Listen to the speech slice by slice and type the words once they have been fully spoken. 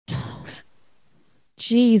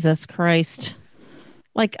Jesus Christ.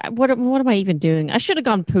 Like, what am I even doing? I should have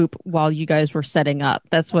gone poop while you guys were setting up.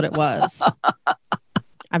 That's what it was.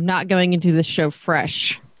 I'm not going into this show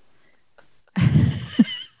fresh.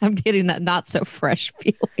 I'm getting that not so fresh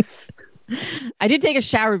feeling. I did take a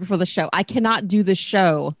shower before the show. I cannot do this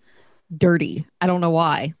show dirty. I don't know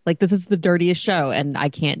why. Like, this is the dirtiest show, and I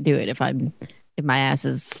can't do it if my ass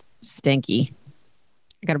is stinky.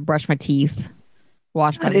 I got to brush my teeth,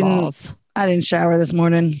 wash my balls. I didn't shower this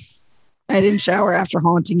morning. I didn't shower after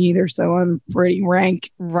haunting either, so I'm pretty rank.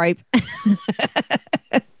 Right.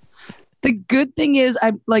 The good thing is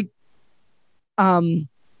I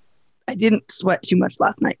didn't sweat too much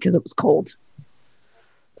last night because it was cold.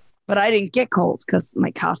 But I didn't get cold because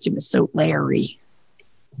my costume is so Larry.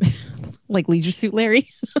 Like Leisure Suit Larry?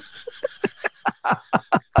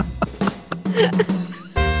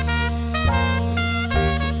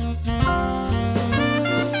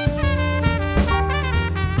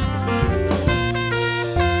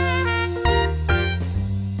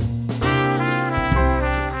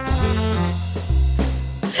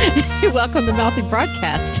 Welcome to Mouthy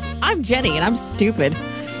Broadcast. I'm Jenny, and I'm stupid.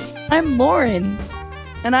 I'm Lauren,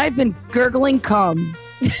 and I've been gurgling cum.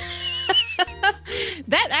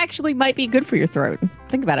 That actually might be good for your throat.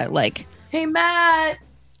 Think about it. Like, hey, Matt.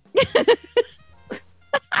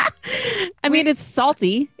 I mean, it's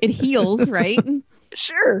salty. It heals, right?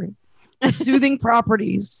 Sure. The soothing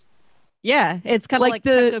properties. Yeah, it's kind of like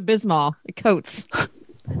the Pepto-Bismol. It coats.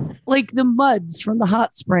 Like the muds from the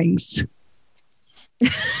hot springs.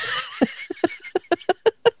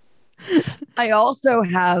 I also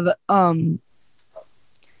have it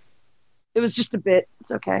was just a bit.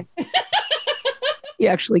 It's okay. He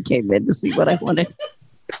actually came in to see what I wanted.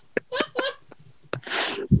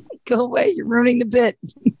 Go away, you're ruining the bit.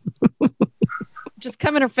 Just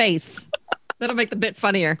come in her face. That'll make the bit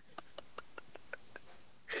funnier.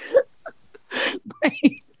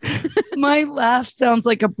 My laugh sounds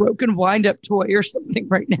like a broken wind-up toy or something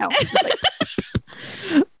right now.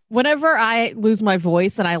 Whenever I lose my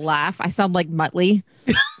voice and I laugh, I sound like Muttley.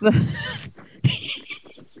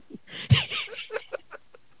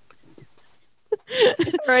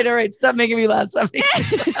 All right. Stop making me laugh.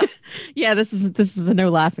 Yeah, this is a no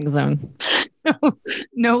laughing zone.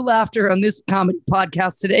 No laughter on this comedy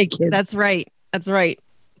podcast today, kids. That's right.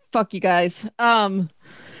 Fuck you guys.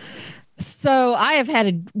 So I have had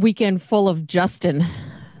a weekend full of Justin,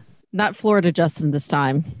 not Florida Justin this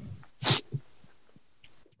time.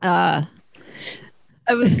 I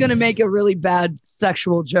was gonna make a really bad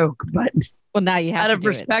sexual joke, but now you have out of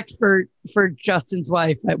respect for Justin's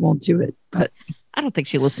wife, I won't do it. But I don't think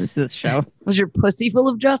she listens to this show. Was your pussy full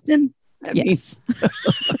of Justin? Yes.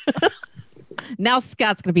 Now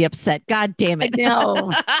Scott's gonna be upset. God damn it! I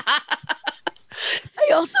know. I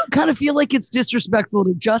also kind of feel like it's disrespectful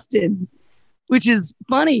to Justin, which is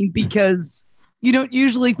funny because you don't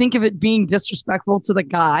usually think of it being disrespectful to the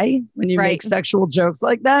guy when you make sexual jokes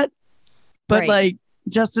like that. But like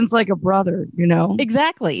Justin's like a brother, you know?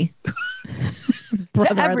 Exactly.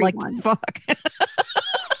 Brother, I'd like to fuck.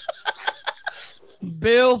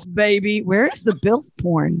 Bilf, baby. Where is the Bilf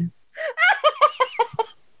porn?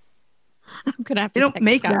 I'm gonna have to. They don't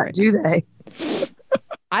make that, do they?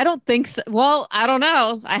 I don't think so. Well, I don't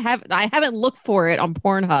know. I haven't looked for it on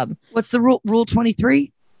Pornhub. What's the rule? Rule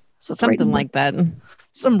 23? Something like that.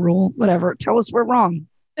 Some rule, whatever. Tell us we're wrong.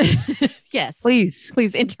 Yes.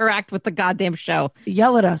 Please interact with the goddamn show.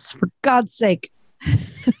 Yell at us, for God's sake.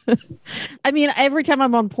 I mean, every time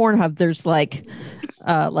I'm on Pornhub, there's like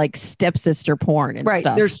stepsister porn and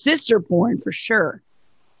stuff. There's sister porn for sure.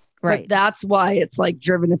 Right. But that's why it's like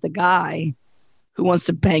driven at the guy who wants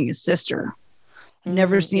to bang his sister.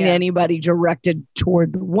 Never seen anybody directed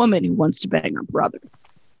toward the woman who wants to bang her brother.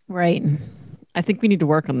 Right. I think we need to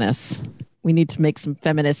work on this. We need to make some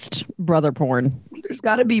feminist brother porn. There's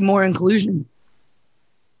got to be more inclusion.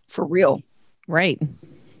 For real. Right.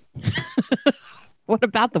 What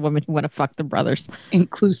about the women who want to fuck the brothers?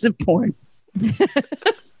 Inclusive porn.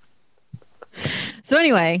 So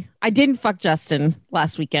anyway, I didn't fuck Justin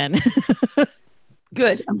last weekend.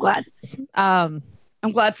 Good. I'm glad. I'm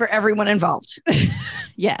glad for everyone involved.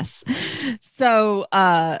 Yes. So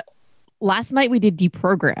last night we did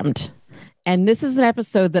Deprogrammed. And this is an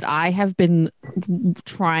episode that I have been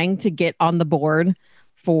trying to get on the board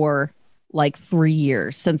for like 3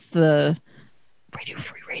 years, since the Radio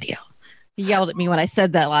Free Radio. He yelled at me when I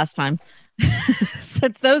said that last time.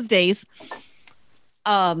 Since those days,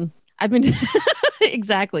 I've been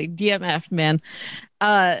exactly DMF, man.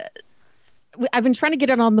 I've been trying to get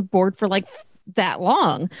it on the board for like that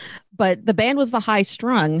long, but the band was The High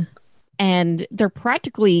Strung, and they're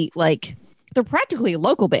practically like they're practically a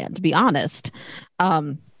local band, to be honest.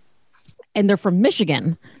 And they're from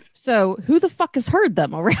Michigan. So who the fuck has heard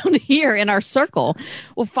them around here in our circle?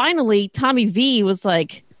 Well, finally, Tommy V was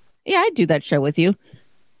like, yeah, I'd do that show with you.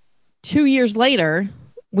 2 years later,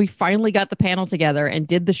 we finally got the panel together and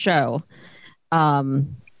did the show.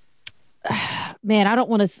 Man, I don't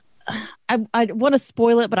want to, I want to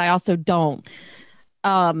spoil it, but I also don't.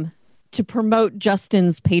 To promote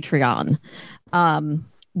Justin's Patreon.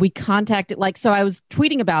 We contacted, so I was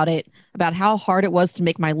tweeting about it, about how hard it was to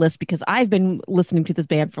make my list, because I've been listening to this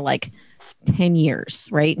band for 10 years,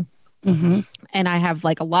 right? Mm-hmm. And I have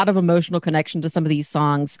a lot of emotional connection to some of these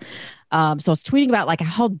songs. So I was tweeting about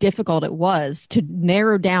how difficult it was to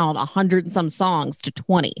narrow down 100 and some songs to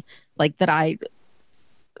 20,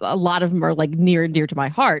 a lot of them are near and dear to my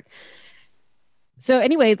heart. So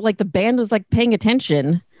anyway, the band was paying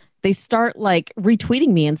attention. They start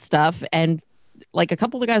retweeting me and stuff, and a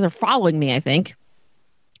couple of guys are following me, I think.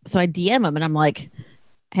 So I DM him and I'm like,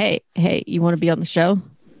 hey, you want to be on the show?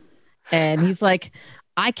 And he's like,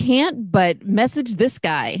 I can't, but message this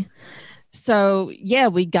guy. So yeah,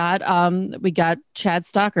 we got Chad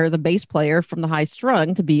Stocker, the bass player from the High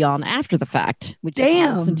Strung, to be on After the Fact, which you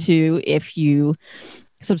can listen to if you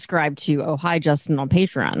subscribe to Oh Hi Justin on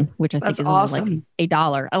Patreon, which I think is awesome. Only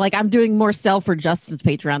 $1. I'm doing more sell for Justin's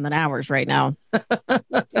Patreon than ours right now.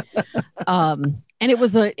 And it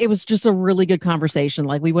was just a really good conversation.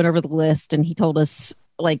 We went over the list, and he told us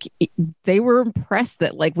they were impressed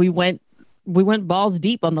that we went balls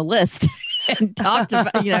deep on the list and talked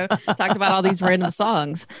about all these random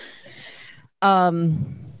songs.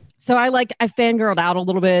 So I fangirled out a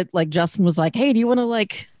little bit. Justin was like, hey, do you want to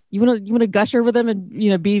you want to gush over them and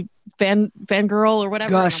be fangirl or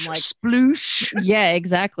whatever? Gush, and I'm sploosh. Yeah,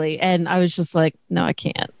 exactly. And I was just like, no, I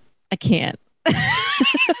can't.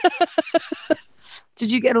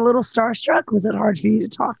 Did you get a little starstruck? Was it hard for you to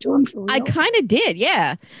talk to him for real? I kind of did,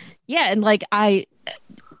 yeah. And I,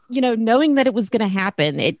 knowing that it was going to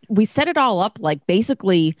happen, we set it all up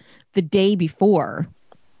basically the day before.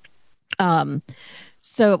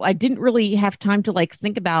 So I didn't really have time to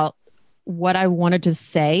think about what I wanted to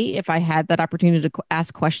say if I had that opportunity to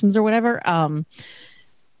ask questions or whatever. And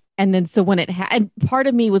then so when and part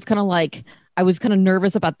of me was kind of I was kind of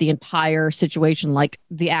nervous about the entire situation,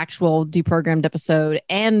 the actual deprogrammed episode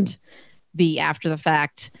and the After the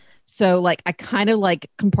Fact. So I kind of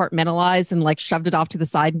compartmentalized and shoved it off to the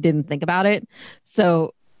side and didn't think about it.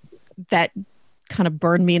 So that kind of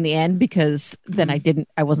burned me in the end, because then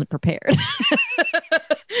I wasn't prepared.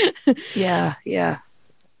 Yeah.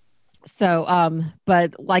 So,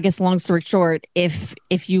 but I guess long story short, if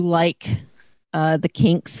you like the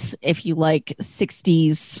Kinks, if you like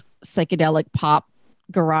 60s psychedelic pop,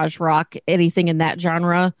 garage rock, anything in that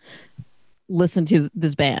genre, listen to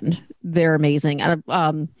this band. They're amazing.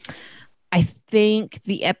 I think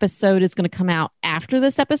the episode is going to come out after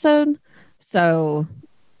this episode. So,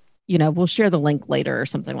 we'll share the link later or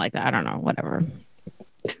something like that. I don't know, whatever.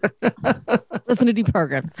 Listen to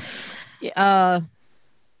Deprogram. Yeah.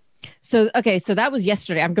 So that was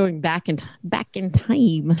yesterday. I'm going back in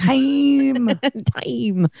time.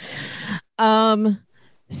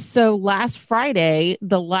 So last Friday,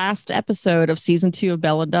 the last episode of season 2 of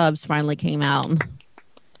Bell and Dubs finally came out.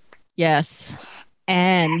 Yes.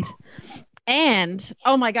 And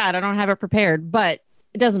oh my God, I don't have it prepared, but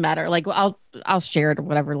it doesn't matter. I'll share it or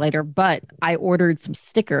whatever later, but I ordered some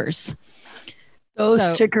stickers.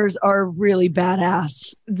 Those stickers are really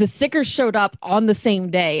badass. The stickers showed up on the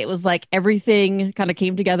same day. It was everything kind of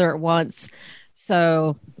came together at once.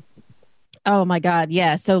 So, oh my God.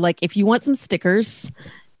 Yeah. So if you want some stickers,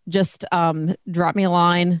 just drop me a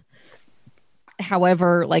line,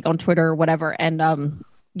 however, on Twitter or whatever, and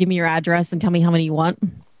give me your address and tell me how many you want.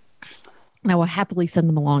 And I will happily send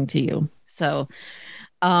them along to you. So,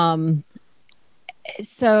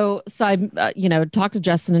 so I, talked to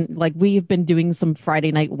Justin, and we've been doing some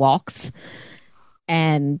Friday night walks,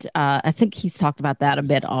 and I think he's talked about that a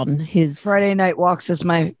bit on his Friday Night Walks is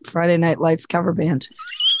my Friday Night Lights cover band.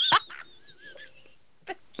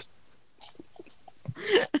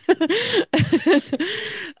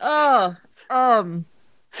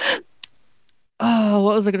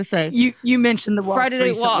 What was I going to say? You mentioned the walks Friday night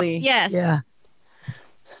recently. Walks. Yes. Yeah.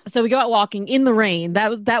 So we go out walking in the rain.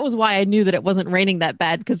 That was why I knew that it wasn't raining that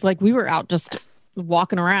bad, because we were out just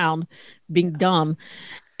walking around being dumb,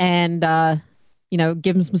 and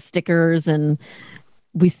give them some stickers, and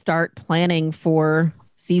we start planning for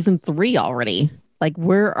season 3 already.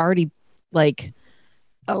 We're already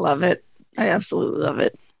I love it. I absolutely love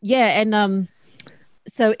it. Yeah, and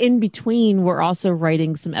so in between, we're also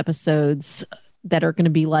writing some episodes that are going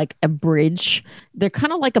to be like a bridge. They're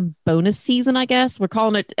kind of like a bonus season, I guess. We're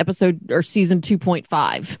calling it episode or season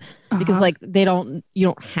 2.5 because like you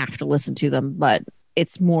don't have to listen to them, but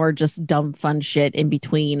it's more just dumb fun shit in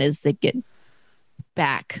between as they get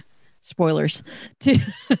back. Spoilers to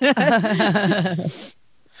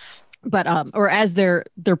but or as they're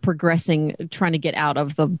progressing, trying to get out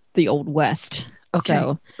of the old west.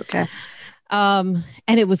 Okay. And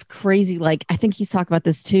it was crazy. Like, I think he's talked about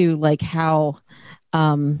this too, like how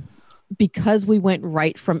because we went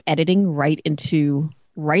right from editing right into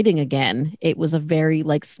writing again, it was a very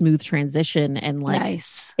like smooth transition, and like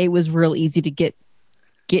nice. It was real easy to get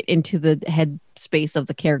into the head space of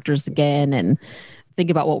the characters again and think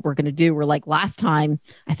about what we're going to do. We're like, last time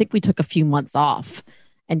I think we took a few months off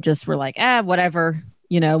and just were like, whatever,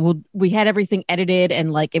 we had everything edited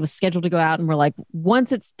and like it was scheduled to go out, and we're like,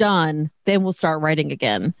 once it's done, then we'll start writing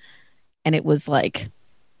again. And it was like,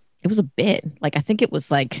 it was a bit like, I think it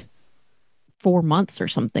was like 4 months or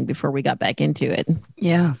something before we got back into it.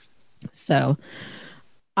 Yeah. So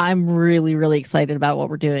I'm really, really excited about what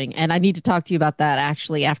we're doing. And I need to talk to you about that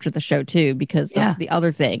actually after the show too, because of the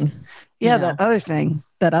other thing. That other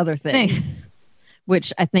thing.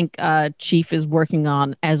 Which I think Chief is working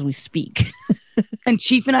on as we speak. And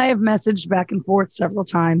Chief and I have messaged back and forth several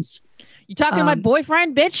times. You talking to my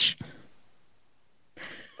boyfriend, bitch?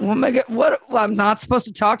 Oh my God. What? Well, I'm not supposed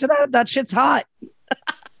to talk to that? That shit's hot.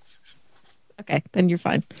 Okay, then you're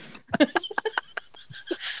fine.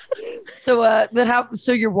 So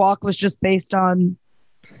your walk was just based on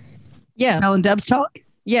Mel and Deb's talk?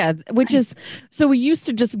 Yeah, which is, so we used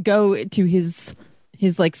to just go to his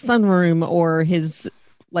like sunroom or his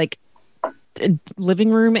like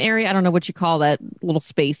living room area. I don't know what you call that little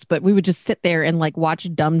space, but we would just sit there and like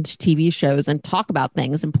watch dumb TV shows and talk about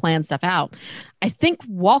things and plan stuff out. I think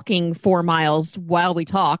walking 4 miles while we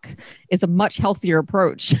talk is a much healthier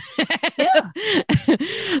approach.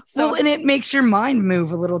 Well, and it makes your mind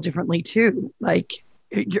move a little differently too. Like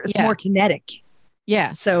it's more kinetic.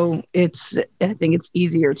 Yeah. So I think it's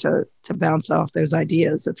easier to bounce off those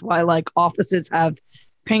ideas. That's why like offices have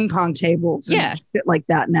ping pong tables and shit like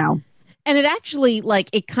that now. And it actually,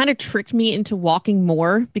 like, it kind of tricked me into walking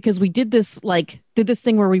more, because we did this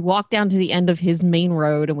thing where we walked down to the end of his main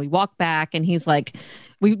road and we walked back, and he's like,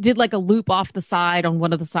 we did like a loop off the side on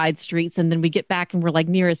one of the side streets. And then we get back and we're like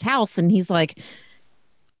near his house, and he's like,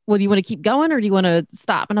 well, do you want to keep going or do you want to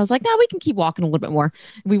stop? And I was like, no, we can keep walking a little bit more.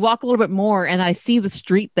 We walk a little bit more, and I see the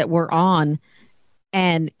street that we're on.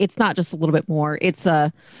 And it's not just a little bit more, it's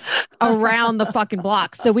around the fucking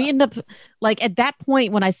block. So we end up, like, at that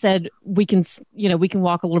point when I said we can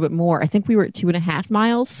walk a little bit more, I think we were at 2.5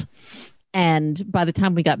 miles. And by the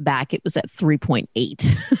time we got back, it was at 3.8.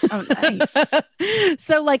 Oh, nice.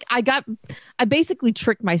 So like I basically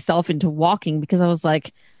tricked myself into walking, because I was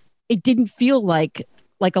like, it didn't feel like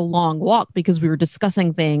a long walk, because we were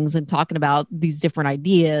discussing things and talking about these different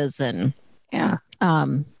ideas. And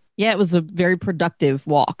it was a very productive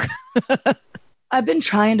walk. I've been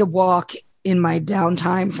trying to walk in my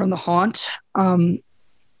downtime from the haunt. And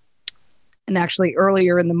actually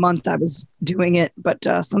earlier in the month I was doing it, but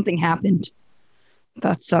something happened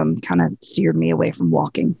that's kind of steered me away from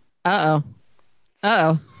walking.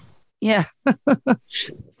 Uh-oh. Yeah.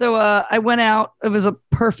 So I went out. It was a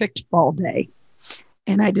perfect fall day.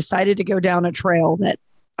 And I decided to go down a trail that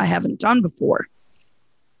I haven't done before.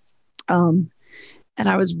 And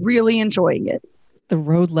I was really enjoying it. The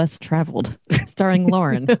Road Less Traveled, starring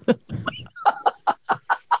Lauren.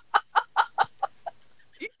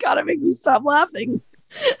 You gotta make me stop laughing.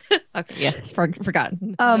 Okay, yeah,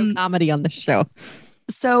 forgotten. No comedy on the show.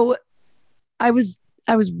 So I was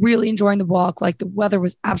really enjoying the walk. Like, the weather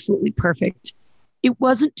was absolutely perfect. It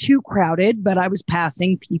wasn't too crowded, but I was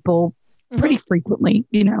passing people pretty frequently,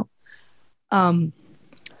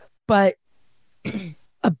 But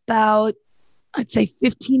about, I'd say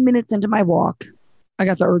 15 minutes into my walk, I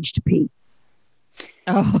got the urge to pee.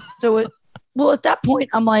 Oh. So at that point,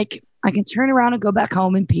 I'm like, I can turn around and go back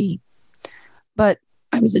home and pee. But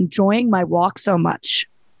I was enjoying my walk so much.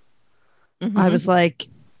 Mm-hmm. I was like,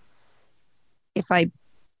 if I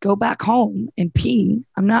go back home and pee,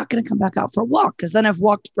 I'm not going to come back out for a walk, because then I've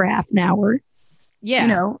walked for half an hour.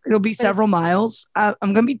 Yeah. It'll be several miles. I'm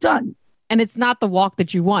going to be done. And it's not the walk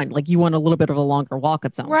that you want. Like, you want a little bit of a longer walk,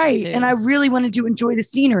 it sounds right. Like, and I really wanted to enjoy the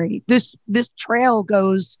scenery. This trail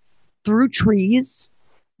goes through trees.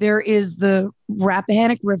 There is the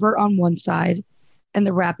Rappahannock River on one side and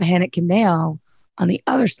the Rappahannock Canal on the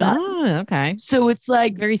other side. Oh, okay. So it's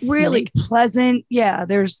like very really scenic. Pleasant. Yeah,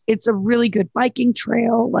 it's a really good biking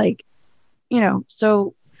trail. Like,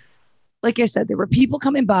 so like I said, there were people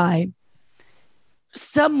coming by,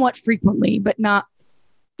 somewhat frequently, but not,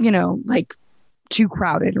 like too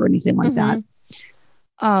crowded or anything like that.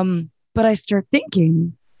 But I start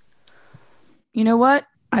thinking, you know what?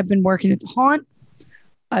 I've been working at the haunt.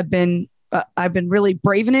 I've been really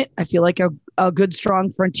braving it. I feel like a good,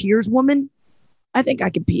 strong frontiers woman. I think I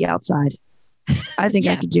could pee outside. I think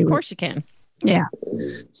I could do it. Of course you can. Yeah.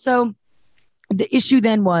 So the issue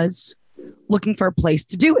then was looking for a place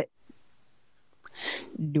to do it.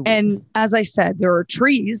 No. And as I said, there are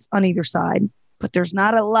trees on either side, but there's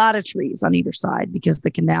not a lot of trees on either side because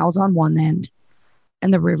the canal's on one end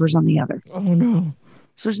and the river's on the other. Oh, no.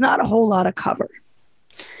 So there's not a whole lot of cover.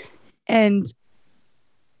 And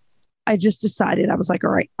I just decided, I was like,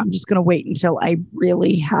 all right, I'm just going to wait until I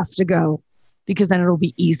really have to go because then it'll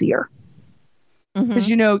be easier. Because,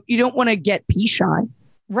 you don't want to get pee shy.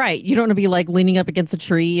 Right. You don't want to be like leaning up against a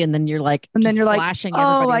tree and then you're like, flashing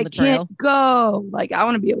everybody on the trail. Can't go. Like, I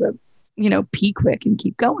want to be able to, pee quick and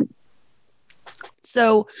keep going.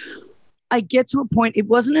 So I get to a point, it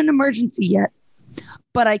wasn't an emergency yet,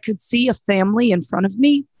 but I could see a family in front of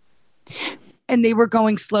me and they were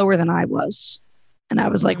going slower than I was. And I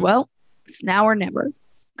was like, well, it's now or never.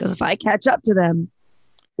 Because if I catch up to them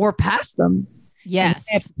or pass them, yes,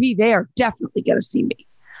 they have to pee, they are definitely going to see me.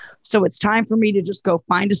 So it's time for me to just go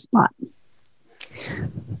find a spot.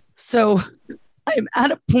 So I'm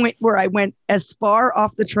at a point where I went as far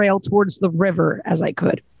off the trail towards the river as I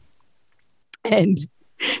could. And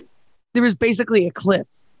there was basically a cliff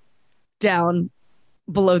down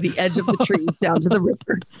below the edge of the trees down to the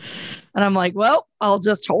river. And I'm like, well, I'll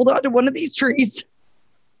just hold on to one of these trees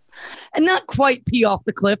and not quite pee off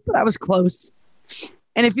the cliff, but I was close.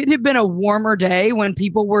 And if it had been a warmer day when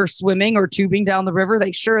people were swimming or tubing down the river,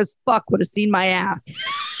 they sure as fuck would have seen my ass.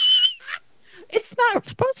 It's not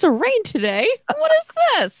supposed to rain today. What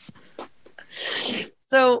is this?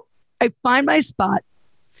 So I find my spot.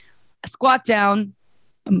 I squat down,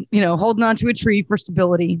 holding onto a tree for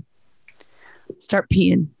stability. Start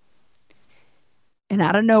peeing. And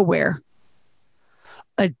out of nowhere,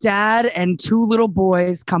 a dad and two little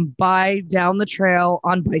boys come by down the trail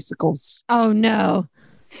on bicycles. Oh, no.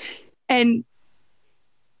 And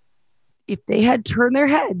if they had turned their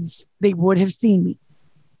heads, they would have seen me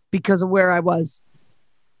because of where I was.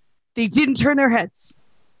 They didn't turn their heads.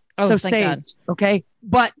 Oh, so thank saved. God. Okay.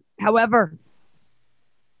 But however,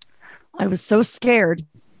 I was so scared.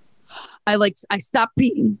 I stopped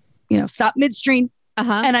peeing, stopped midstream.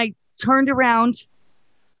 And I turned around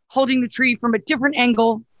holding the tree from a different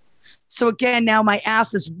angle. So again, now my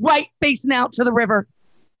ass is right facing out to the river.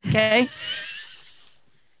 Okay.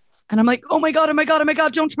 And I'm like, oh my God,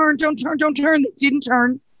 don't turn. They didn't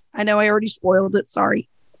turn. I know I already spoiled it. Sorry.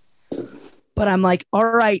 But I'm like, all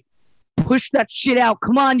right, push that shit out.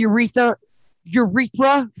 Come on, Urethra.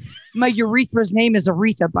 My urethra's name is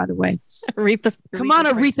Aretha, by the way. Aretha. Come on,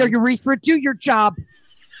 Urethra, do your job.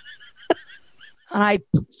 And I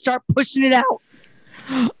start pushing it out.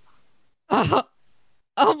 Oh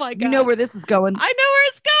my God. You know where this is going. I know where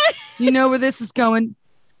it's going. You know where this is going.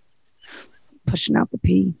 Pushing out the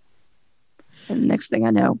pee. And the next thing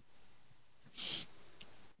I know,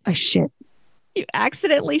 I shit. You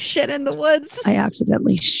accidentally shit in the woods. I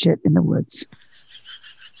accidentally shit in the woods.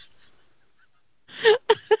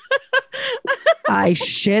 I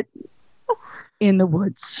shit in the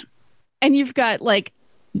woods. And you've got like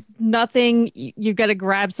nothing. You've got to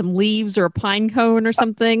grab some leaves or a pine cone or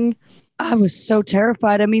something. I was so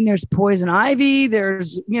terrified. I mean, there's poison ivy.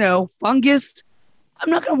 There's, fungus. I'm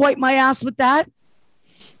not going to wipe my ass with that.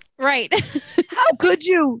 Right. How could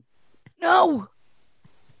you? No.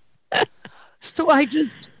 So I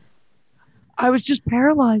was just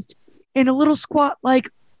paralyzed in a little squat, like,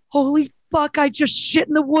 holy fuck, I just shit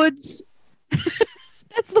in the woods.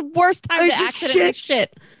 That's the worst time to accidentally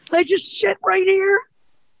shit. I just shit right here.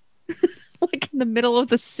 Like in the middle of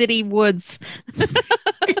the city woods.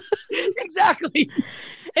 Exactly.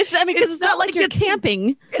 Because it's not like you're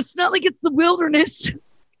camping. It's not like it's the wilderness.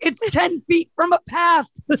 It's 10 feet from a path.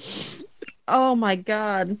 Oh my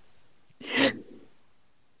God.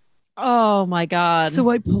 Oh my God. So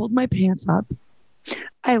I pulled my pants up.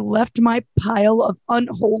 I left my pile of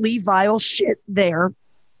unholy, vile shit there.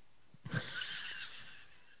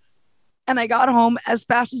 And I got home as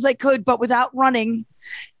fast as I could, but without running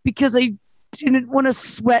because I didn't want to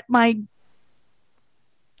sweat my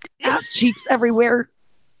ass cheeks everywhere.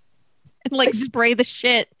 And like spray the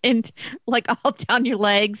shit and like all down your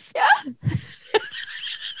legs. Yeah.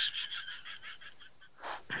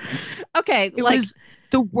 Okay. It was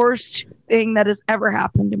the worst thing that has ever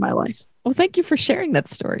happened in my life. Well, thank you for sharing that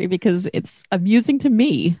story because it's amusing to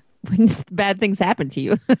me. when bad things happen to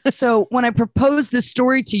you. So when I proposed this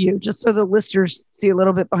story to you, just so the listeners see a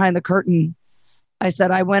little bit behind the curtain, I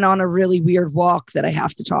said I went on a really weird walk that I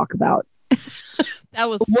have to talk about. That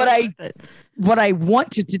was what I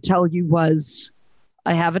wanted to tell you was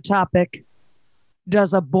I have a topic.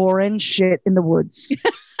 Does a Boren shit in the woods?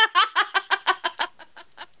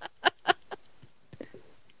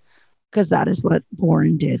 Because that is what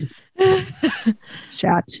Boren did.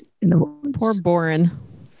 Shat in the woods. Poor Boren.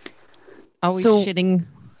 Always shitting.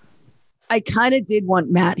 I kind of did want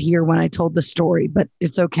Matt here when I told the story, but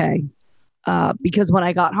it's okay. Because when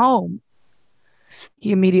I got home,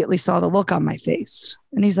 he immediately saw the look on my face.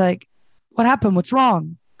 And he's like, what happened? What's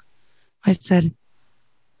wrong? I said,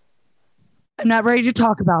 I'm not ready to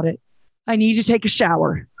talk about it. I need to take a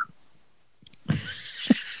shower.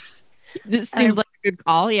 This seems like a good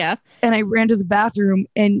call, yeah. And I ran to the bathroom,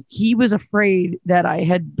 and he was afraid that I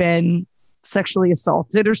had been sexually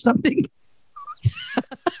assaulted or something.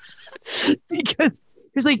 Because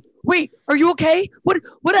he's like, wait, are you okay? What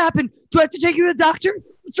happened? Do I have to take you to the doctor?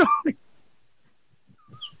 What's wrong?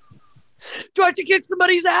 Do I have to kick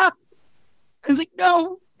somebody's ass? I was like,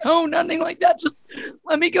 no, nothing like that. Just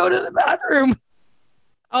let me go to the bathroom.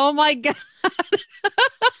 Oh my God.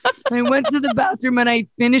 I went to the bathroom and I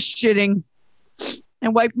finished shitting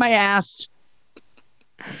and wiped my ass.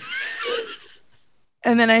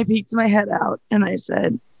 And then I peeked my head out and I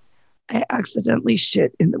said, I accidentally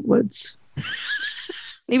shit in the woods.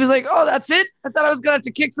 He was like, oh, that's it? I thought I was going to have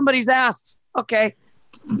to kick somebody's ass. Okay.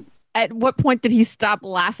 At what point did he stop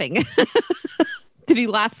laughing? Did he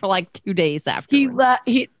laugh for like 2 days after?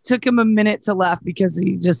 He took him a minute to laugh because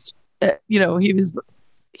he just,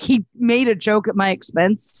 he made a joke at my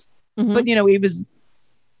expense, but he was,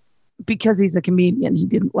 because he's a comedian, he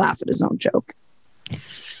didn't laugh at his own joke.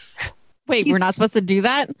 Wait, we're not supposed to do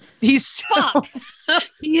that? He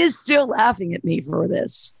is still laughing at me for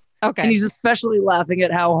this. Okay. And he's especially laughing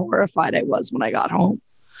at how horrified I was when I got home.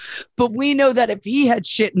 But we know that if he had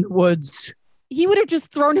shit in the woods, he would have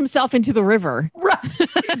just thrown himself into the river. Right.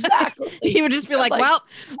 Exactly. He would just be like, well,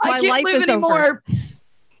 my life is over.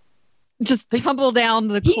 Just tumble down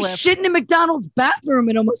the cliff. He shit in a McDonald's bathroom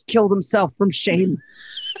and almost killed himself from shame.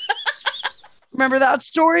 Remember that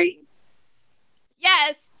story?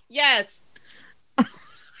 Yes.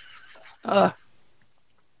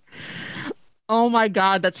 Oh my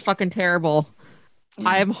God, that's fucking terrible.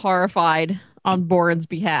 I am horrified on Boren's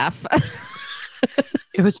behalf.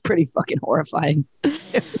 It was pretty fucking horrifying.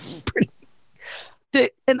 It was pretty.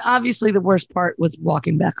 And obviously the worst part was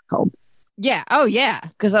walking back home. Yeah. Oh, yeah.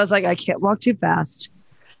 Because I was like, I can't walk too fast.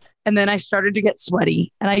 And then I started to get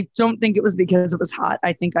sweaty. And I don't think it was because it was hot.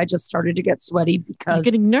 I think I just started to get sweaty because... You're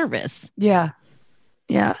getting nervous. Yeah.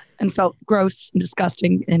 And felt gross and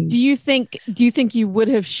disgusting. And do you think you would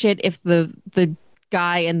have shit if the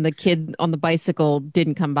guy and the kid on the bicycle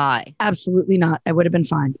didn't come by? Absolutely not. I would have been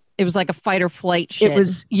fine. It was like a fight or flight shit.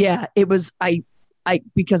 It was,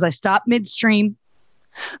 because I stopped midstream.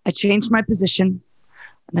 I changed my position.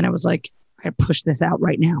 And then I was like, I gotta push this out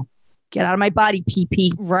right now. Get out of my body,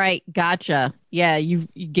 pee. Right. Gotcha. Yeah. You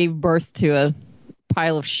gave birth to a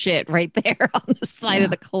pile of shit right there on the side of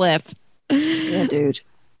the cliff. Yeah, dude.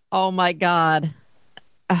 Oh my God.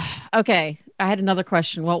 Okay. I had another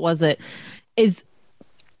question. What was it? Is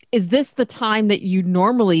this the time that you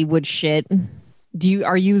normally would shit?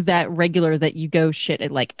 Are you that regular that you go shit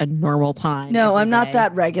at like a normal time? No, I'm not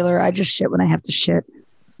that regular. I just shit when I have to shit.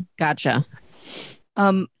 Gotcha.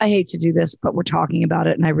 I hate to do this, but we're talking about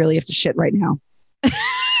it and I really have to shit right now.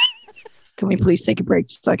 Can we please take a break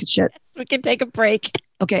so I can shit? We can take a break.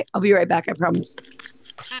 Okay, I'll be right back. I promise.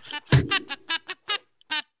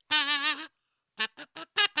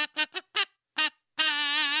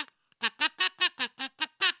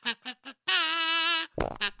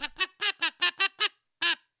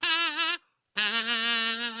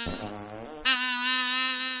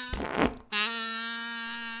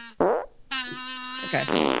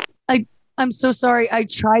 Okay. I'm so sorry. I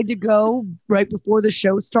tried to go right before the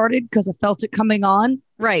show started because I felt it coming on.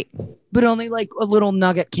 Right. But only like a little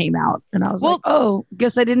nugget came out. And I was like, oh,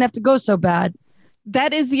 guess I didn't have to go so bad.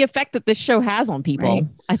 That is the effect that this show has on people. Right.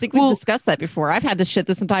 I think we've discussed that before. I've had to shit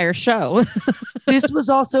this entire show. This was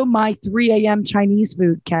also my 3 a.m. Chinese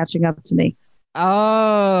food catching up to me.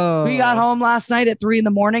 Oh. We got home last night at 3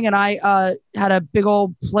 a.m. and I had a big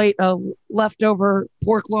old plate of leftover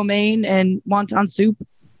pork lo mein and wonton soup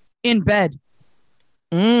in bed.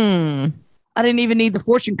 I didn't even need the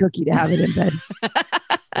fortune cookie to have it in bed.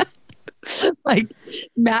 Like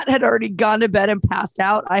Matt had already gone to bed and passed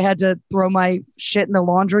out. I had to throw my shit in the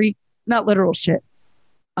laundry. Not literal shit.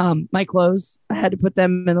 My clothes, I had to put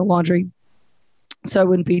them in the laundry so I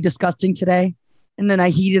wouldn't be disgusting today. And then I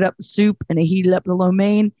heated up the soup and I heated up the lo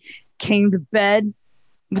mein, came to bed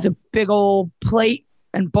with a big old plate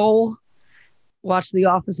and bowl, watched The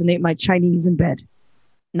Office and ate my Chinese in bed.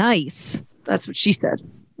 Nice. That's what she said.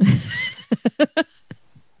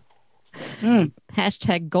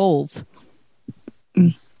 Hashtag goals.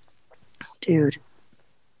 Dude.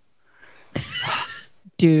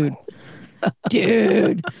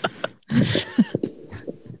 Dude.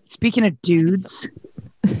 Speaking of dudes.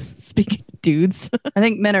 Speaking of dudes. I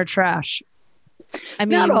think men are trash. I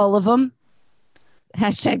mean, not all of them.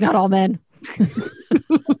 Hashtag not all men.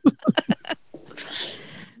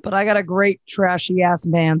 But I got a great trashy ass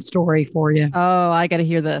man story for you. Oh, I got to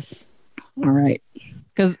hear this. All right.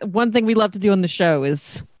 Because one thing we love to do on the show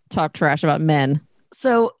is talk trash about men.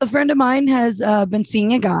 So a friend of mine has been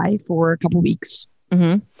seeing a guy for a couple weeks.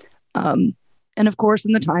 Mm-hmm. And of course,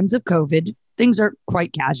 in the times of COVID, things are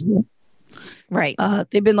quite casual. Right.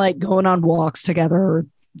 They've been like going on walks together, or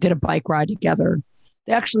did a bike ride together.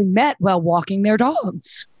 They actually met while walking their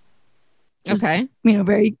dogs. Just, okay.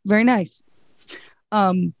 Very, very nice.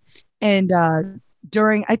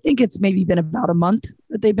 During, I think it's maybe been about a month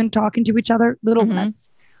that they've been talking to each other, little less.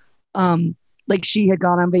 Like she had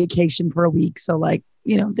gone on vacation for a week. So like,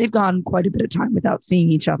 they've gone quite a bit of time without seeing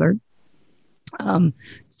each other.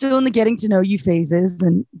 Still in the getting to know you phases,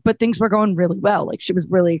 but things were going really well. Like she was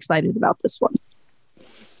really excited about this one.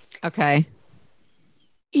 Okay.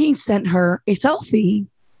 He sent her a selfie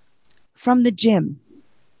from the gym.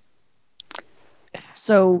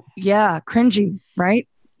 So yeah, cringy, right?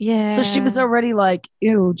 Yeah. So she was already like,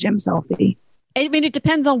 ew, gym selfie. I mean, it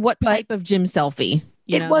depends on what type of gym selfie.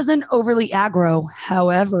 It wasn't overly aggro.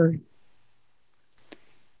 However,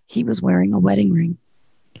 he was wearing a wedding ring.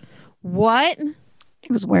 What?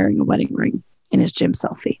 He was wearing a wedding ring in his gym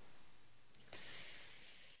selfie.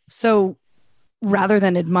 So rather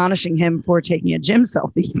than admonishing him for taking a gym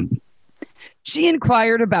selfie, she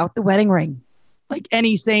inquired about the wedding ring, like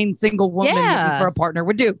any sane single woman looking for a partner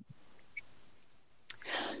would do.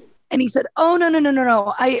 And he said, oh,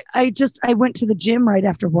 no. I went to the gym right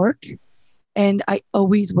after work, and I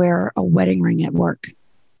always wear a wedding ring at work.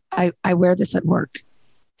 I wear this at work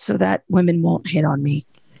so that women won't hit on me.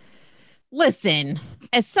 Listen,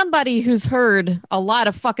 as somebody who's heard a lot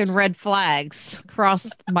of fucking red flags cross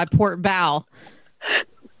my port bow,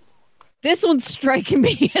 this one's striking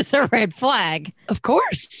me as a red flag. Of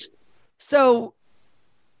course. So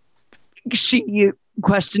she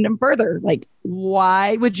questioned him further. Like,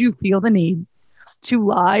 why would you feel the need to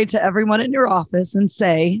lie to everyone in your office and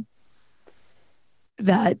say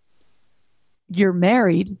that you're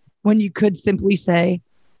married when you could simply say,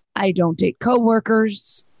 I don't date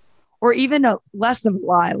coworkers? Or even a less of a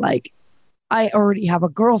lie, like, I already have a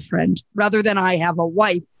girlfriend rather than I have a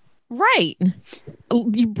wife. Right.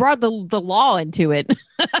 You brought the law into it.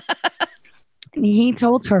 And he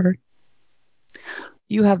told her,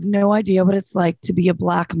 you have no idea what it's like to be a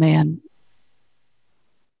black man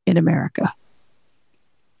in America.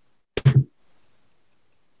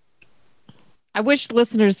 I wish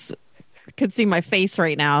listeners could see my face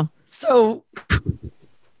right now. So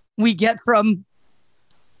we get from,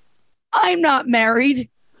 I'm not married,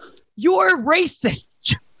 you're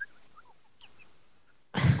racist.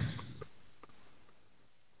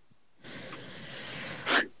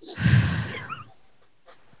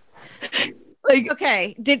 Like,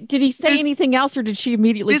 okay, did he say anything else, or did she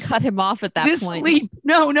immediately cut him off at that point?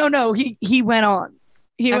 No. He went on.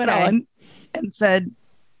 He went on and said,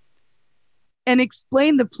 and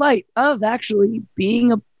explained the plight of actually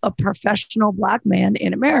being a professional black man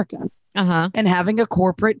in America and having a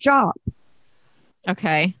corporate job.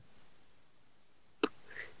 Okay.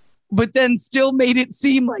 But then still made it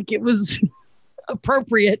seem like it was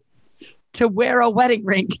appropriate to wear a wedding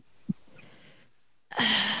ring.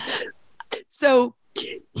 So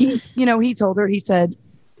he told her, he said,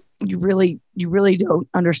 you really don't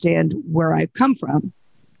understand where I've come from.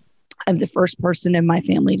 I'm the first person in my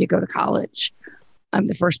family to go to college. I'm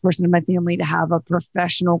the first person in my family to have a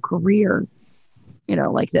professional career,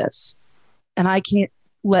 like this. And I can't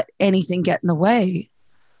let anything get in the way.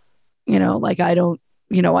 Like I don't,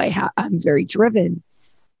 I'm very driven,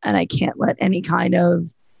 and I can't let any kind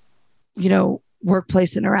of,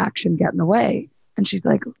 workplace interaction get in the way. And she's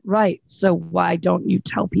like, right. So why don't you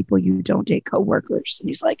tell people you don't date coworkers? And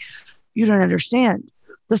he's like, you don't understand.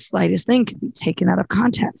 The slightest thing could be taken out of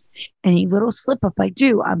context. Any little slip up I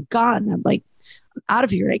do, I'm gone. I'm like, I'm out of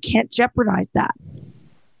here. I can't jeopardize that.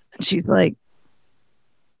 And she's like,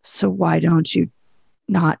 so why don't you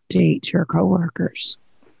not date your coworkers?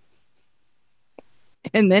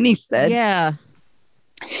 And then he said, Yeah.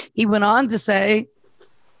 he went on to say,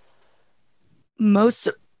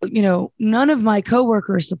 none of my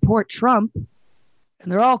coworkers support Trump,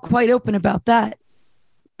 and they're all quite open about that.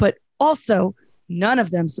 But also, none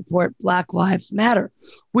of them support Black Lives Matter,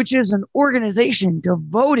 which is an organization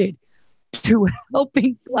devoted to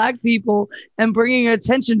helping Black people and bringing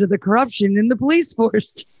attention to the corruption in the police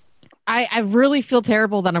force. I really feel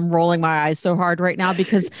terrible that I'm rolling my eyes so hard right now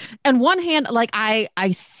because on one hand, like I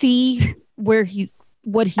see what he's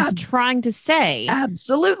trying to say.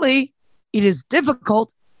 Absolutely. It is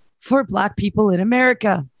difficult for Black people in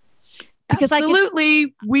America. Because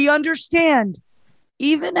absolutely, we understand,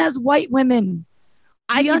 even as white women,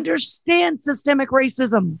 we understand systemic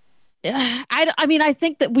racism. I mean, I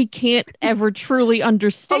think that we can't ever truly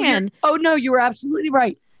understand. Oh no, you're absolutely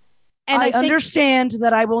right. And I understand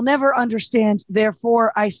that I will never understand.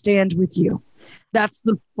 Therefore, I stand with you. That's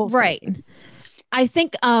the full right. Statement. I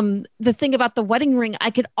think the thing about the wedding ring,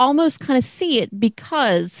 I could almost kind of see it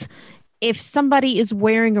because if somebody is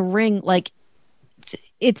wearing a ring, like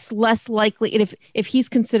it's less likely. And if he's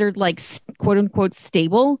considered like quote unquote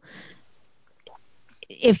stable,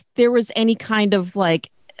 if there was any kind of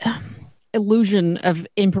like illusion of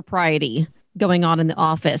impropriety going on in the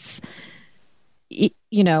office, he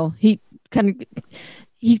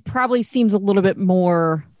probably seems a little bit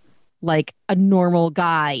more like a normal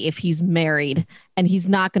guy if he's married, and he's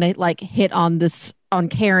not going to like hit on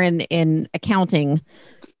Karen in accounting.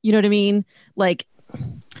 You know what I mean? Like,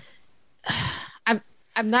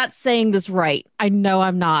 I'm not saying this right. I know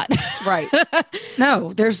I'm not. Right.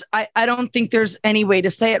 No, I don't think there's any way to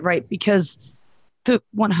say it right, because the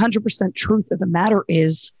 100% truth of the matter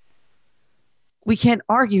is we can't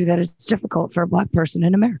argue that it's difficult for a Black person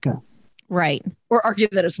in America. Right. Or argue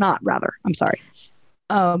that it's not, rather. I'm sorry.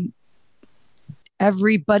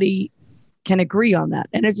 Everybody can agree on that.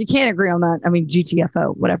 And if you can't agree on that, I mean,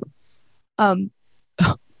 GTFO, whatever.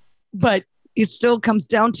 But it still comes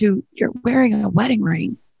down to you're wearing a wedding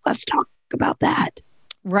ring. Let's talk about that.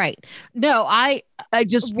 Right. No, I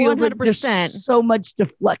just feel 100%. That there's so much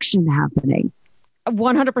deflection happening.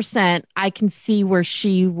 100%. I can see where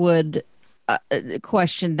she would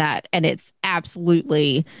question that, and it's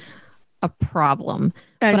absolutely a problem.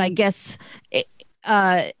 But I guess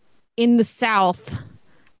in the South,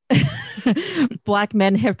 Black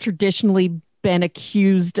men have traditionally been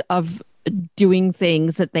accused of doing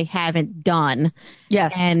things that they haven't done.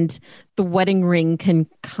 Yes. And the wedding ring can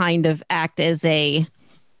kind of act as a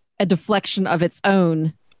deflection of its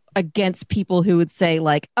own against people who would say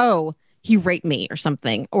like, oh, he raped me or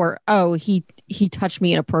something, or, oh, he touched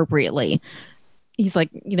me inappropriately. He's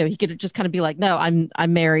like, he could just kind of be like, no, I'm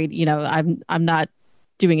married. I'm not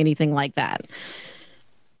doing anything like that.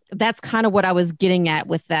 That's kind of what I was getting at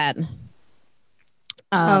with that.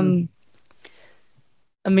 I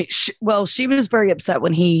mean, she was very upset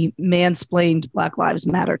when he mansplained Black Lives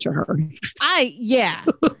Matter to her. Yeah.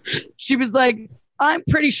 She was like, I'm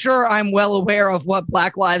pretty sure I'm well aware of what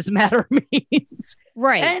Black Lives Matter means.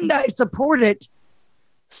 Right. And I support it.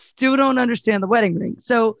 Still don't understand the wedding ring.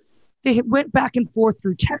 So they went back and forth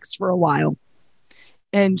through text for a while.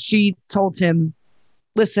 And she told him,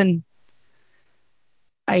 listen,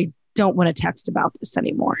 I don't want to text about this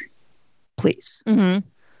anymore. Please.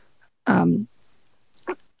 Mm-hmm.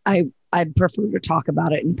 I'd prefer to talk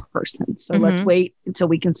about it in person. So let's wait until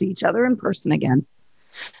we can see each other in person again.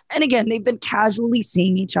 And again, they've been casually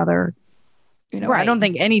seeing each other. Right. I don't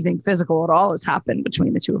think anything physical at all has happened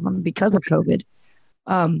between the two of them because of COVID.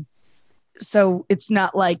 So it's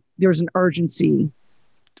not like there's an urgency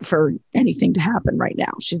for anything to happen right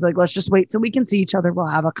now. She's like, let's just wait till we can see each other. We'll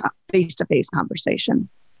have a face-to-face conversation.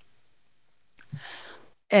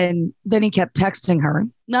 And then he kept texting her,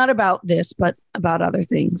 not about this, but about other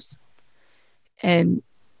things. And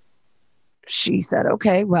she said,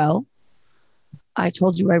 okay, well, I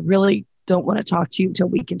told you I really don't want to talk to you until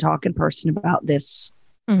we can talk in person about this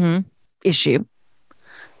issue,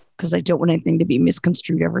 because I don't want anything to be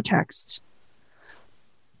misconstrued over text.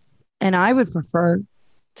 And I would prefer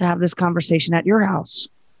to have this conversation at your house.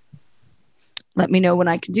 Let me know when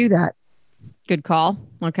I can do that. Good call.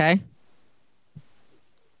 Okay.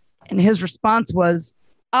 And his response was,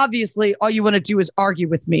 obviously, all you want to do is argue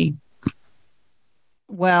with me.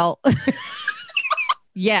 Well,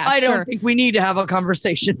 yeah, I don't think we need to have a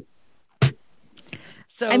conversation.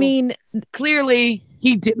 So, I mean, clearly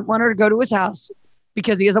he didn't want her to go to his house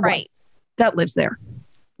because he has a wife that lives there.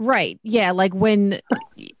 Right. Yeah. Like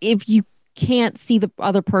if you can't see the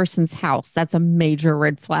other person's house, that's a major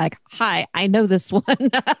red flag. Hi, I know this one.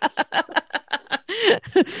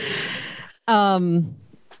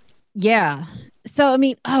 Yeah. So I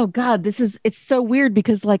mean, oh God, it's so weird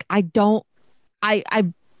because like I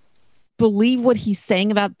believe what he's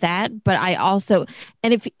saying about that, but I also,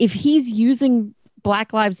 and if he's using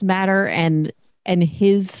Black Lives Matter and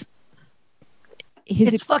his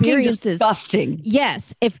It's fucking experiences, disgusting.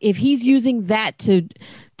 yes, if he's using that to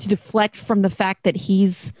deflect from the fact that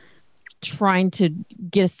he's trying to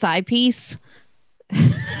get a side piece,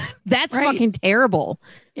 that's Right. fucking terrible.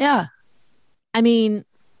 Yeah. I mean,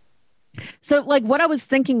 so like what I was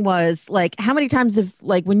thinking was like, how many times if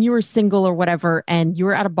like when you were single or whatever and you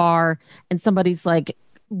were at a bar and somebody's like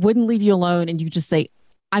wouldn't leave you alone and you just say,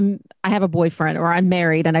 I have a boyfriend or I'm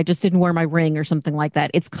married and I just didn't wear my ring or something like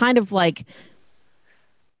that. It's kind of like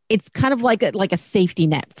a safety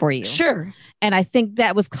net for you. Sure. And I think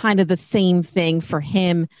that was kind of the same thing for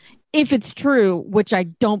him, if it's true, which I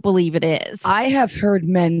don't believe it is. I have heard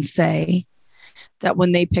men say that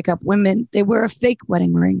when they pick up women, they wear a fake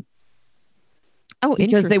wedding ring. Oh,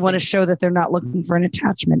 because they want to interesting. show that they're not looking for an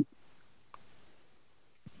attachment.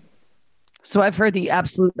 So I've heard the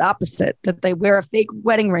absolute opposite, that they wear a fake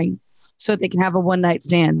wedding ring so that they can have a one night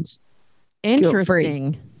stand.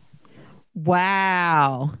 Interesting.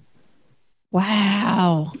 Wow.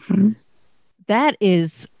 Wow. Mhm.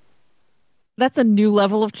 That's a new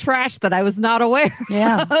level of trash that I was not aware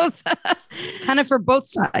Yeah. of. Kind of for both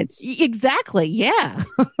sides. Exactly. Yeah.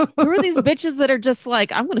 Who are these bitches that are just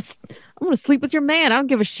like, I'm gonna sleep with your man. I don't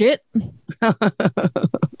give a shit.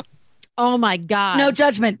 Oh my God. No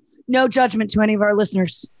judgment. No judgment to any of our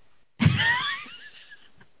listeners.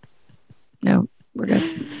 No, we're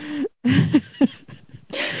good.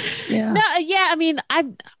 Yeah. No, yeah, I mean,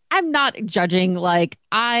 I'm not judging. Like,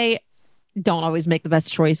 I don't always make the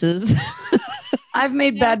best choices. I've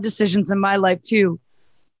made bad decisions in my life too,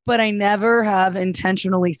 but I never have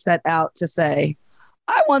intentionally set out to say,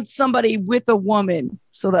 I want somebody with a woman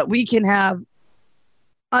so that we can have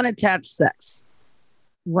unattached sex.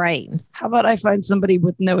 Right. How about I find somebody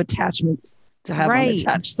with no attachments to have Right.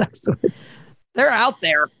 unattached sex with? They're out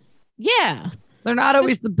there. Yeah. They're not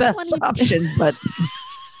always the best plenty of- option, but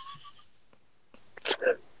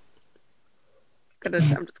I'm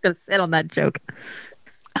just gonna sit on that joke.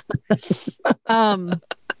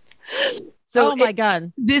 so oh my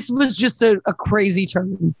God. this was just a crazy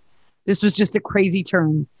turn. This was just a crazy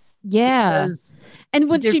turn. Yeah. Because And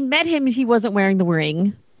when there- she met him, he wasn't wearing the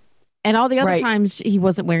ring. And all the other Right. times he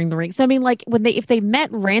wasn't wearing the ring. So I mean, like if they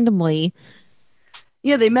met randomly,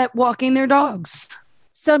 yeah, they met walking their dogs.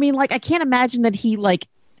 so I mean, like I can't imagine that he like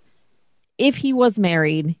if he was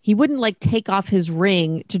married, he wouldn't like take off his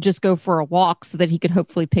ring to just go for a walk so that he could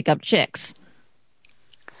hopefully pick up chicks.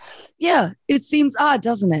 Yeah, it seems odd,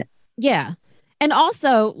 doesn't it? Yeah. And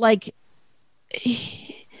also, like,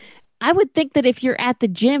 I would think that if you're at the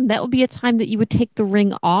gym, that would be a time that you would take the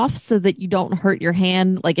ring off so that you don't hurt your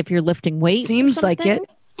hand, like if you're lifting weights. or Seems like something.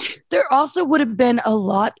 it. There also would have been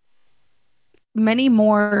many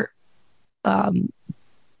more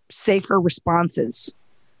safer responses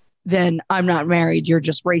than I'm not married, you're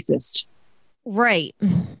just racist. Right.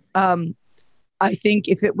 I think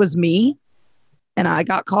if it was me and I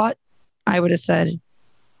got caught, I would have said,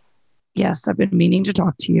 yes, I've been meaning to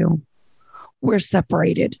talk to you. We're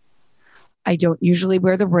separated. I don't usually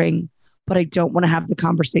wear the ring, but I don't want to have the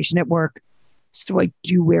conversation at work. So I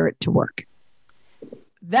do wear it to work.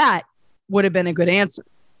 That would have been a good answer.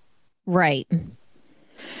 Right.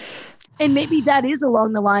 And maybe that is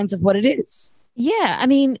along the lines of what it is. Yeah. I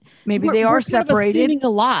mean, Maybe we're- they we're are kind of separated assuming a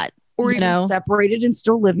lot, or you even know? separated and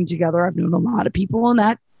still living together. I've known a lot of people in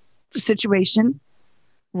that situation.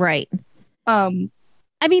 Right. Um,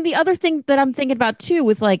 I mean, the other thing that I'm thinking about too,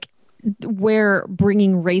 with like where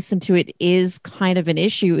bringing race into it is kind of an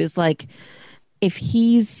issue, is like if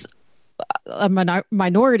he's a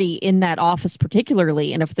minority in that office,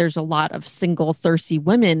 particularly, and if there's a lot of single, thirsty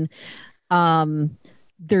women,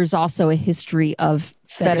 there's also a history of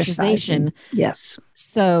fetishization. Yes.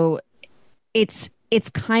 So it's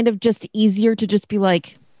kind of just easier to just be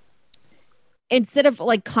like, instead of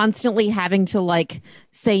like constantly having to like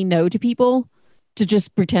say no to people, to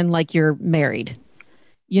just pretend like you're married,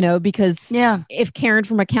 because Yeah. if Karen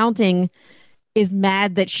from accounting is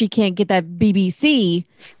mad that she can't get that BBC,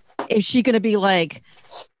 is she going to be like,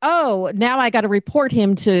 oh, now I got to report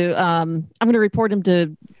him to, I'm going to report him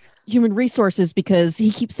to human resources because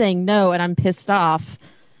he keeps saying no and I'm pissed off.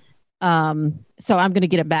 So I'm going to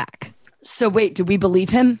get it back. So wait, do we believe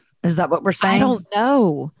him? Is that what we're saying?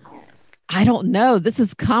 I don't know. This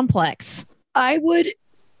is complex. I would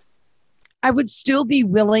still be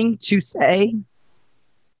willing to say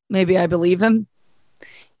maybe I believe him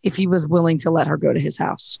if he was willing to let her go to his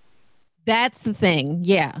house. That's the thing.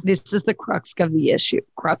 Yeah. This is the crux of the issue.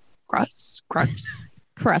 Crust.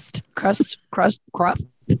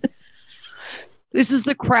 This is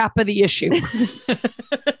the crap of the issue.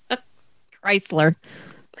 Chrysler.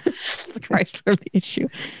 It's the Chrysler of the issue.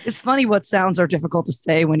 It's funny what sounds are difficult to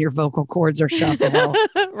say when your vocal cords are shut the hell.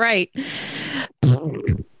 Right.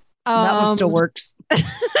 That one still works.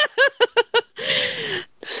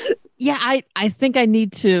 Yeah, I think I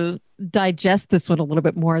need to digest this one a little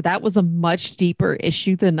bit more. That was a much deeper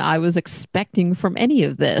issue than I was expecting from any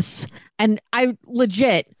of this. And I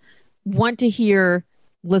legit want to hear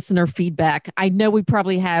listener feedback. I know we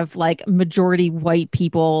probably have like majority white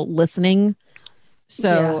people listening.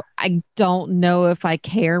 So I don't know if I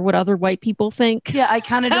care what other white people think. Yeah, I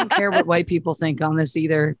kind of don't care what white people think on this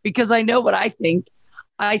either, because I know what I think.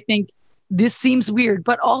 I think this seems weird,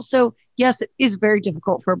 but also, yes, it is very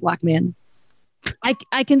difficult for a Black man.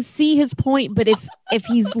 I can see his point, but if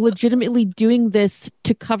he's legitimately doing this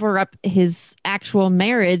to cover up his actual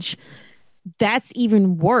marriage, that's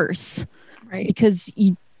even worse. Right. Because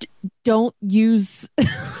you don't use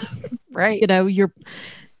right.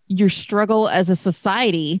 Your struggle as a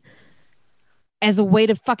society as a way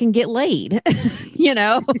to fucking get laid,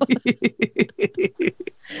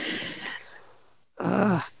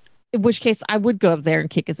 In which case I would go up there and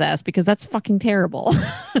kick his ass because that's fucking terrible.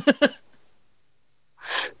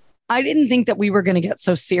 I didn't think that we were going to get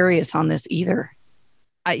so serious on this either.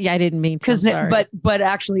 I didn't mean to. But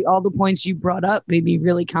actually all the points you brought up made me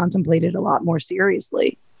really contemplate it a lot more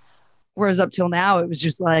seriously. Whereas up till now, it was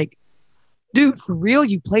just like, dude, for real,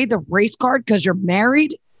 you played the race card because you're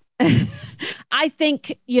married? I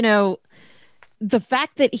think, the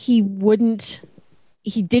fact that he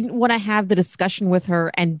didn't want to have the discussion with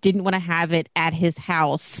her and didn't want to have it at his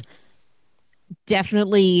house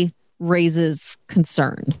definitely raises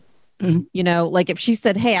concern. Mm-hmm. Like if she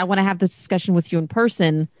said, hey, I want to have this discussion with you in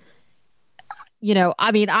person,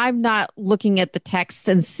 I'm not looking at the text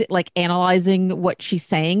and analyzing what she's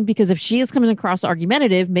saying, because if she is coming across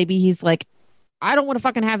argumentative, maybe he's like, I don't want to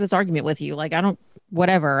fucking have this argument with you. Like, I don't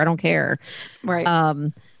care.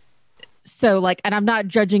 Right. So and I'm not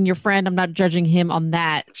judging your friend. I'm not judging him on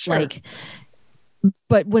that. Sure.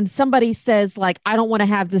 But when somebody says I don't want to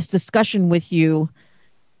have this discussion with you,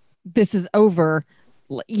 this is over,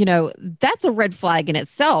 that's a red flag in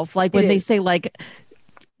itself. When they say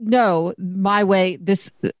no, my way,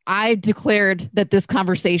 I declared that this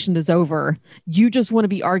conversation is over. You just want to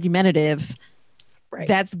be argumentative. Right.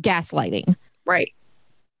 That's gaslighting. Right.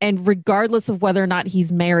 And regardless of whether or not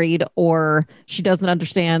he's married or she doesn't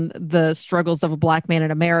understand the struggles of a Black man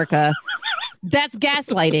in America, that's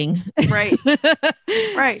gaslighting. Right.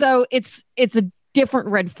 Right. So it's a different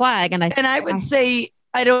red flag. And I would say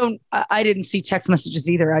I didn't see text messages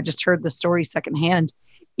either. I just heard the story secondhand.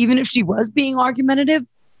 Even if she was being argumentative,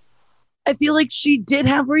 I feel like she did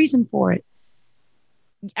have reason for it.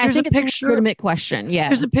 I think it's a legitimate question. Yeah.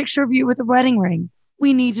 There's a picture of you with a wedding ring.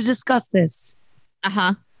 We need to discuss this.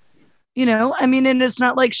 Uh-huh. And it's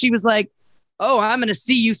not like she was like, oh, I'm going to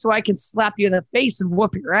see you so I can slap you in the face and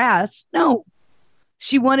whoop your ass. No.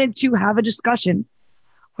 She wanted to have a discussion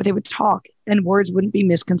where they would talk and words wouldn't be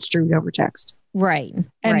misconstrued over text. Right.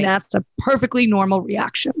 And that's a perfectly normal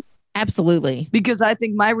reaction. Absolutely. Because I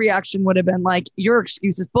think my reaction would have been like, your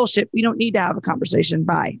excuse is bullshit. We don't need to have a conversation.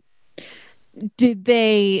 Bye. Did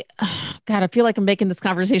they, God, I feel like I'm making this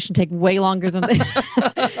conversation take way longer than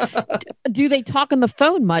do they talk on the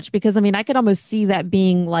phone much? Because I could almost see that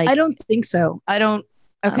being I don't think so. I don't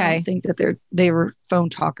think that they were phone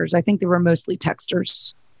talkers. I think they were mostly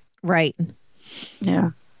texters. Right. Yeah.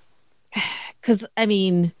 Because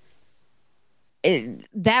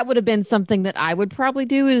that would have been something that I would probably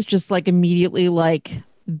do, is just immediately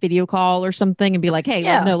video call or something and be like, hey,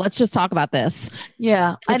 no, let's just talk about this.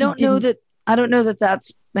 Yeah. I don't know that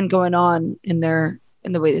that's been going on in the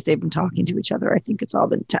way that they've been talking to each other. I think it's all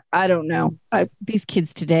been, I don't know. These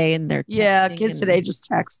kids today and they're kids today just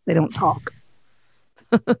text. They don't talk.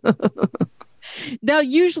 Now,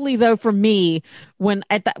 usually though, for me, when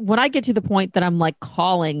I get to the point that I'm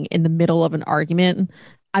calling in the middle of an argument,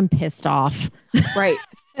 I'm pissed off. Right.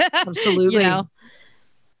 Absolutely.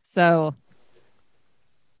 So,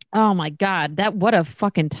 oh my God, what a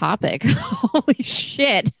fucking topic. Holy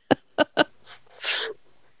shit.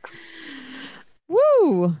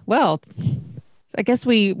 Woo. Well, I guess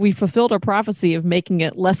we fulfilled our prophecy of making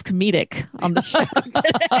it less comedic on the show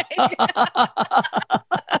today.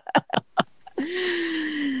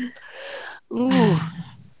 Ooh.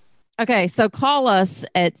 Okay, so call us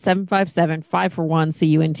at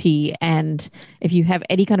 757-541-CUNT. And if you have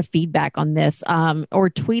any kind of feedback on this, or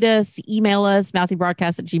tweet us, email us,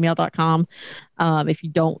 mouthingbroadcast@gmail.com. If you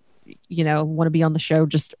don't, want to be on the show,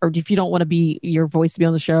 or if you don't want to be your voice to be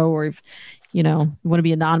on the show, or if, you want to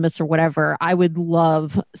be anonymous or whatever, I would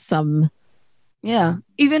love some. Yeah.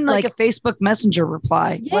 Even like a Facebook Messenger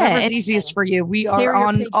reply. Yeah, whatever's easiest for you. We are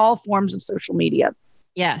on all forms of social media.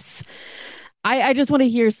 Yes. I just want to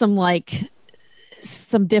hear some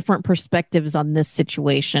different perspectives on this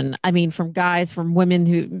situation. I mean, from women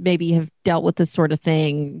who maybe have dealt with this sort of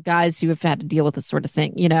thing, guys who have had to deal with this sort of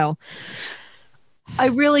thing, I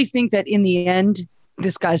really think that in the end,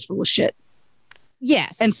 this guy's full of shit.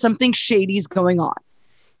 Yes. And something shady is going on.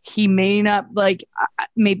 He may not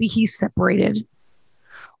maybe he's separated,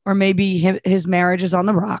 or maybe his marriage is on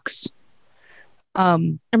the rocks. Or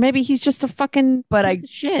maybe he's just a fucking piece of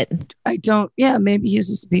shit. I don't. Yeah, maybe he's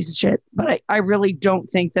just a piece of shit. But I really don't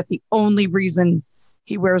think that the only reason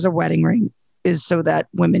he wears a wedding ring is so that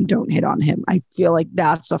women don't hit on him. I feel like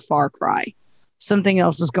that's a far cry. Something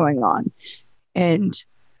else is going on. And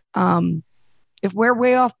if we're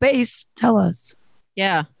way off base, tell us.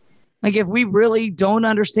 Yeah. Like if we really don't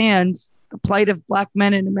understand the plight of Black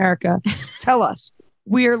men in America, tell us.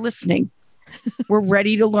 We are listening. We're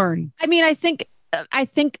ready to learn. I mean, I think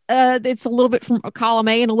it's a little bit from column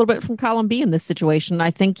A and a little bit from column B in this situation.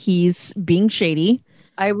 I think he's being shady.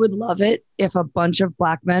 I would love it if a bunch of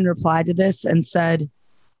Black men replied to this and said,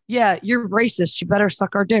 yeah, you're racist. You better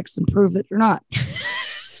suck our dicks and prove that you're not.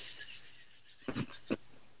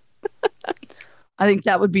 I think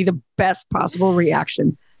that would be the best possible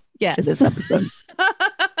reaction to this episode.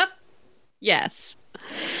 Yes.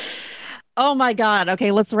 Oh my God.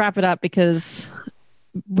 Okay, let's wrap it up because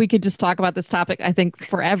we could just talk about this topic, I think,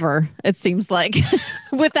 forever. It seems like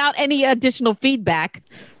without any additional feedback,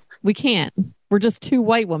 we can't. We're just two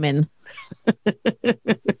white women.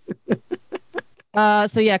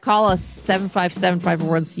 So yeah, call us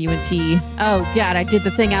 757-541-CUNT. Oh God, I did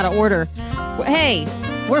the thing out of order. Hey,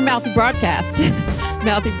 we're Mouthy Broadcast.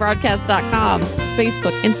 MouthyBroadcast.com,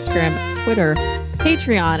 Facebook, Instagram, Twitter,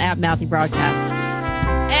 Patreon at Mouthy Broadcast.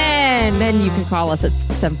 And then you can call us at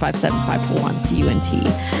 757-541-CUNT.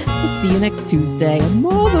 We'll see you next Tuesday.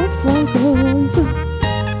 Motherfuckers.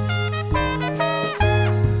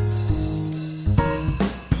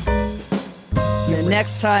 The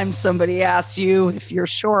next time somebody asks you if you're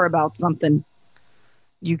sure about something,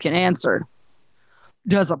 you can answer,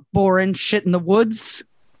 does a borin shit in the woods?